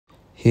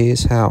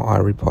Here's how I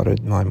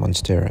repotted my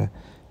Monstera,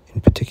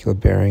 in particular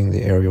burying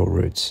the aerial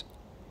roots.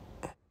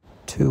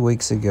 2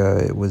 weeks ago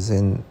it was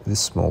in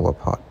this smaller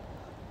pot.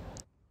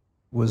 It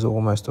was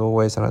almost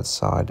always on its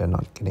side and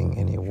not getting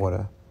any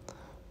water,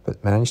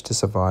 but managed to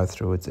survive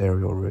through its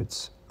aerial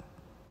roots.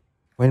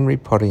 When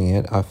repotting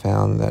it, I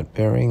found that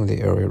burying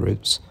the aerial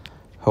roots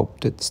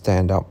helped it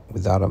stand up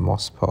without a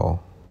moss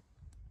pole.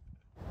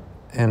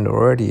 And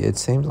already it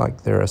seems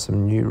like there are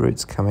some new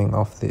roots coming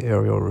off the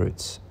aerial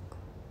roots.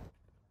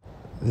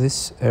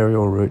 This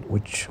aerial root,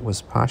 which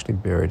was partially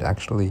buried,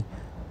 actually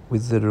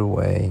withered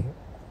away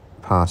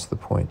past the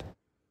point.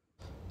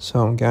 So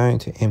I'm going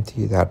to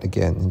empty it out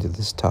again into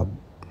this tub.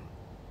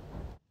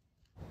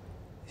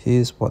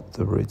 Here's what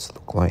the roots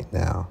look like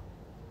now.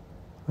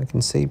 I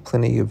can see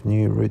plenty of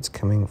new roots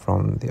coming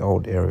from the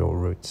old aerial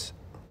roots.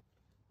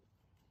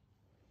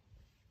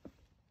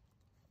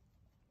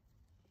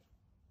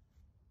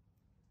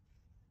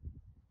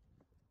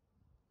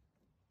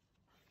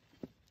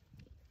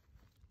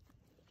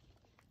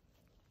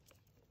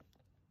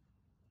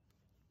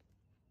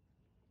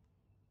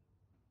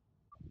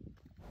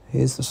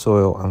 Here's the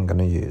soil I'm going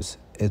to use.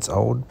 It's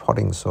old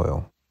potting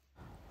soil.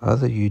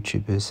 Other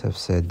YouTubers have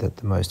said that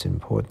the most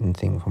important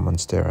thing for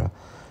Monstera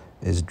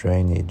is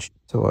drainage,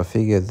 so I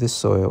figure this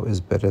soil is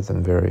better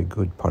than very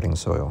good potting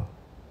soil.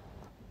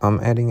 I'm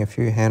adding a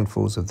few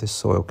handfuls of this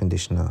soil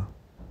conditioner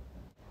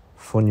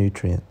for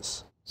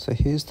nutrients. So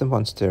here's the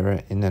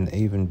Monstera in an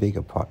even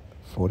bigger pot,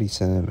 40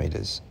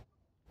 centimeters.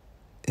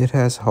 It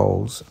has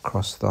holes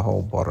across the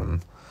whole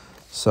bottom,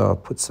 so I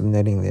put some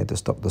netting there to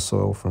stop the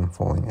soil from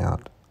falling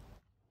out.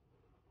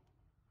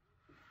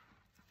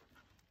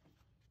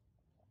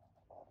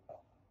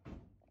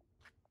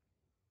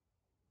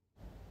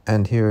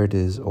 And here it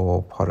is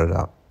all potted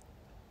up.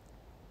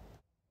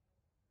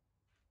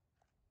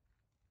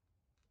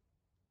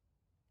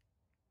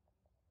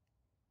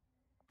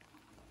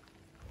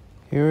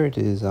 Here it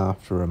is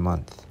after a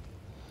month.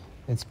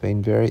 It's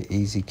been very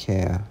easy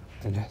care.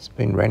 It has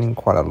been raining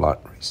quite a lot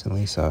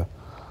recently, so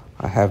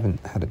I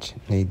haven't had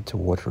a need to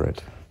water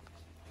it.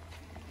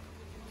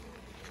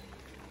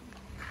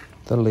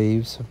 The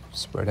leaves have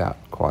spread out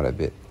quite a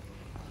bit.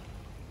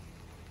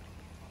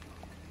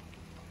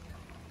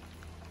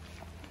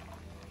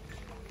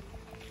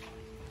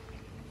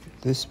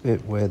 This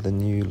bit where the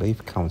new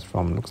leaf comes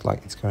from looks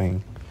like it's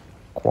going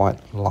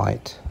quite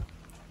light.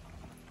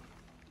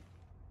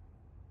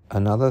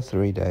 Another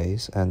 3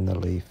 days and the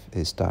leaf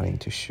is starting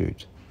to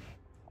shoot.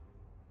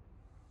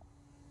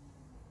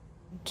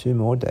 2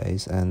 more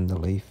days and the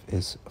leaf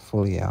is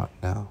fully out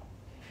now.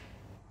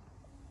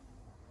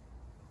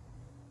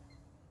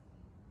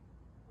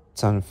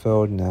 It's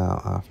unfurled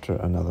now after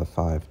another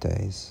 5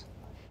 days.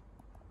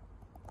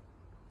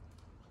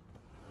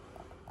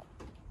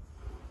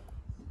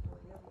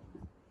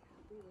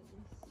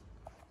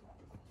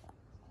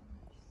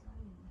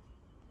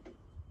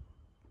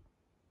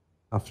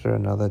 After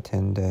another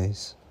 10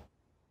 days.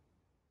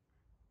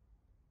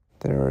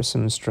 There are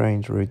some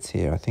strange roots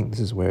here. I think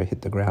this is where it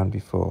hit the ground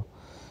before.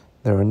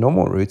 There are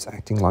normal roots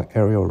acting like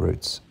aerial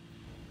roots.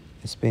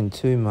 It's been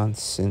 2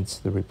 months since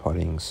the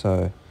repotting,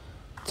 so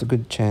it's a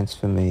good chance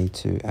for me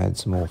to add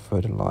some more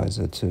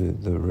fertilizer to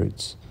the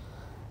roots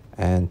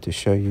and to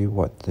show you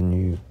what the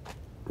new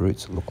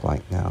roots look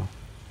like now.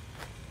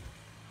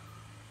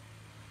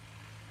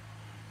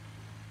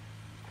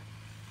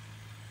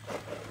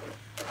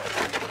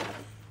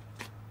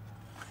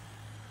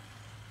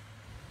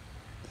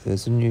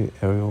 There's a new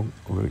aerial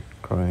root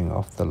growing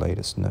off the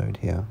latest node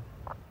here.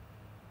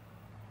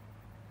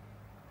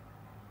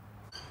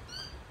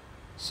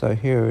 So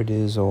here it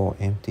is all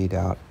emptied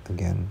out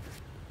again.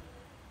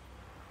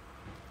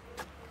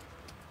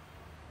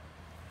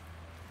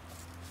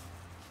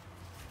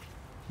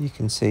 You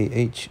can see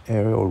each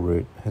aerial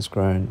root has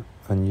grown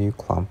a new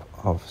clump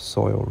of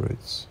soil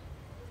roots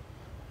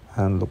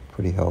and look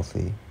pretty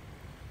healthy.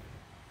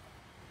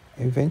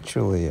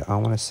 Eventually I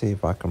want to see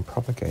if I can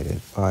propagate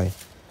it by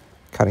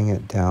cutting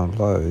it down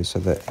low so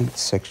that each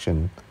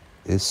section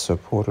is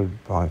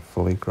supported by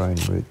fully grown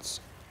roots.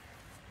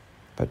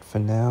 But for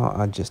now,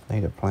 I just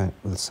need a plant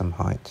with some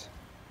height.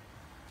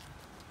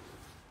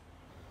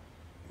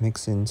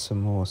 Mix in some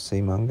more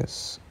sea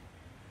mungus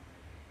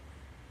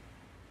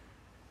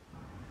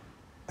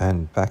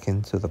and back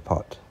into the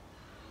pot.